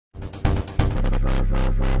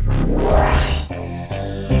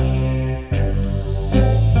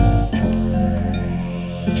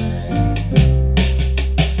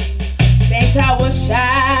Since I was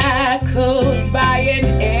shackled by an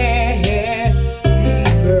heavy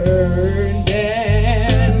burden,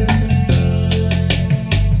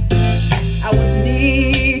 I was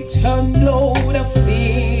neat a load of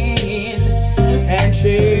sin and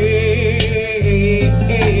shame.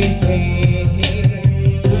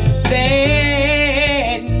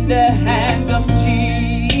 Then the hand of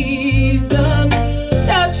Jesus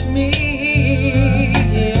touched me,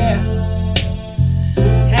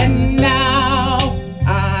 and now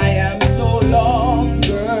I am no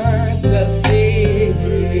longer the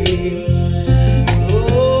same.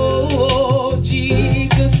 Oh,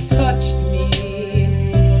 Jesus touched me.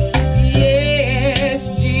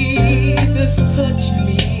 Yes, Jesus touched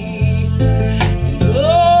me.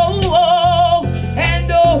 Oh,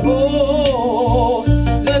 and oh,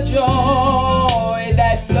 the joy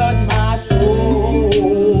that flooded my soul.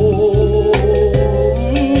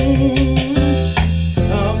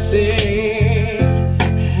 Something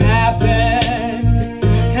happened,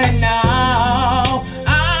 and now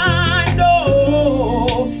I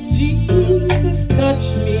know Jesus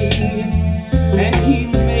touched me, and He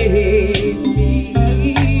made me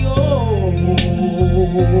whole.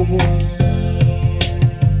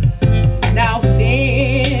 Now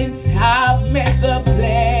since I've met the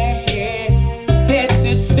blessed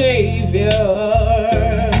Savior,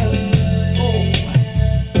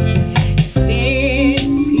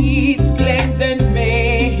 since He's cleansed and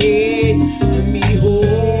made me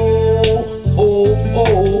whole,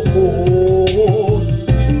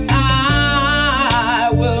 I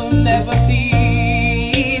will never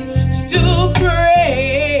cease to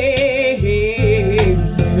praise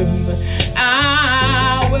Him.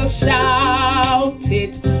 I will shout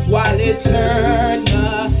it while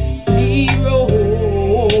eternity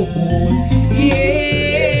rolls.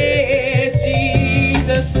 Yes,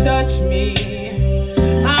 Jesus touched me.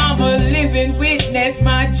 I'm a living witness.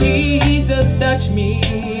 My Jesus touched me.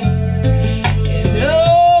 And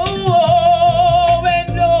oh,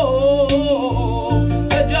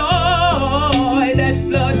 the joy that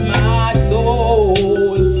flooded my soul.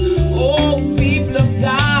 Oh, people of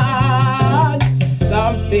God,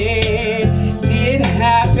 something did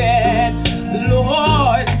happen,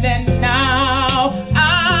 Lord, and now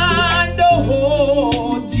I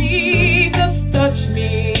know Jesus touched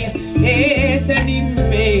me, yes, and He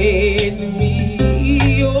made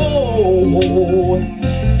me whole.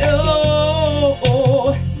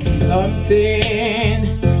 Oh, something,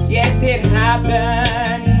 yes, it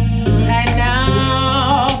happened, and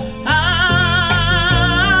now I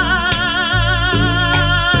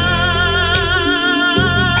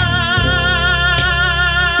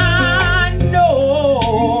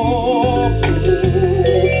know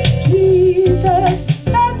Jesus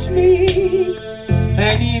touched me,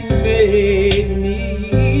 and He made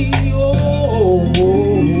me whole.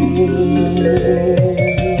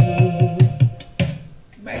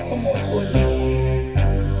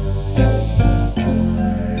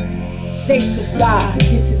 Saints of God,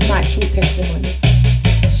 this is my true testimony.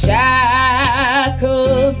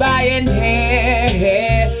 Shackled by an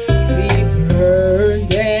heavy burden,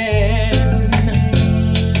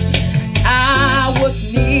 I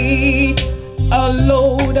was neat a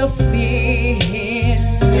load of sin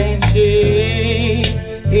and shame.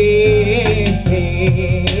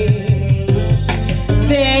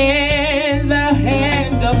 Then the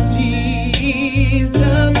hand of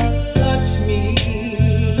Jesus touched me,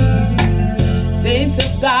 saints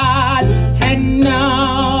of God, and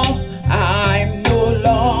now I'm no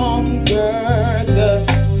longer the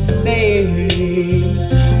same.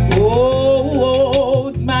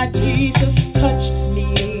 Oh, my Jesus touched me.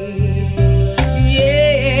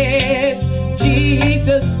 Yes,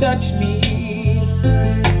 Jesus touched me.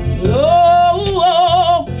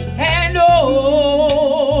 Oh, and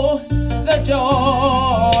oh, the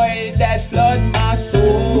joy that flooded my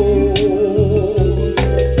soul.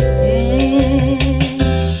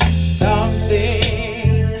 Something,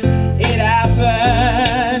 it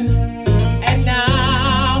happened, and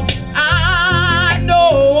now I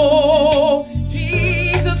know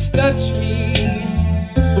Jesus touched me,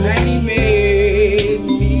 and He made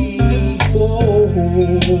me whole.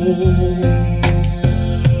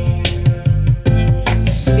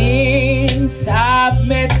 Since I've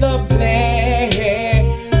met the blessed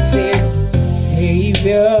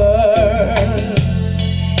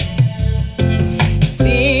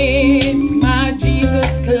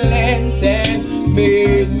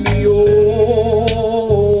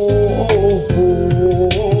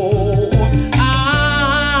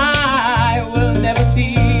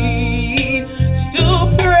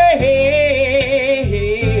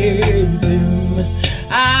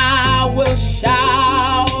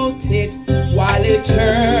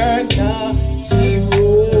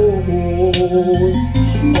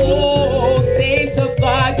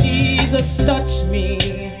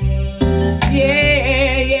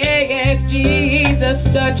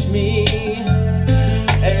me.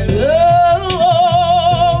 And oh,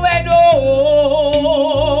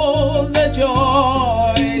 the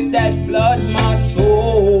joy that flood my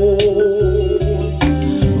soul.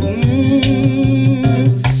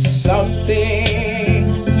 Something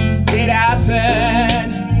did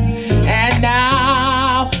happen, and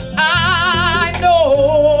now I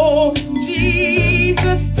know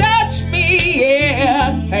Jesus touched me,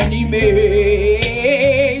 yeah, and he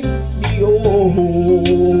made me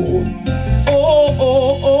whole. Oh,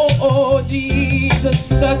 oh, oh, oh, Jesus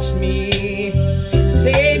touched me.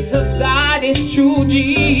 Saints of God, it's true,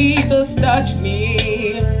 Jesus touched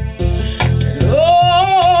me.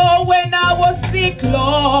 Oh, when I was sick,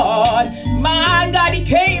 Lord, my God, he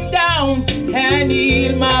came down and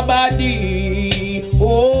healed my body.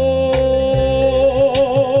 Oh,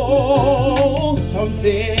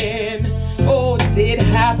 something, oh, did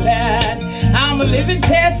happen. I'm a living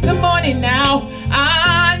testimony now.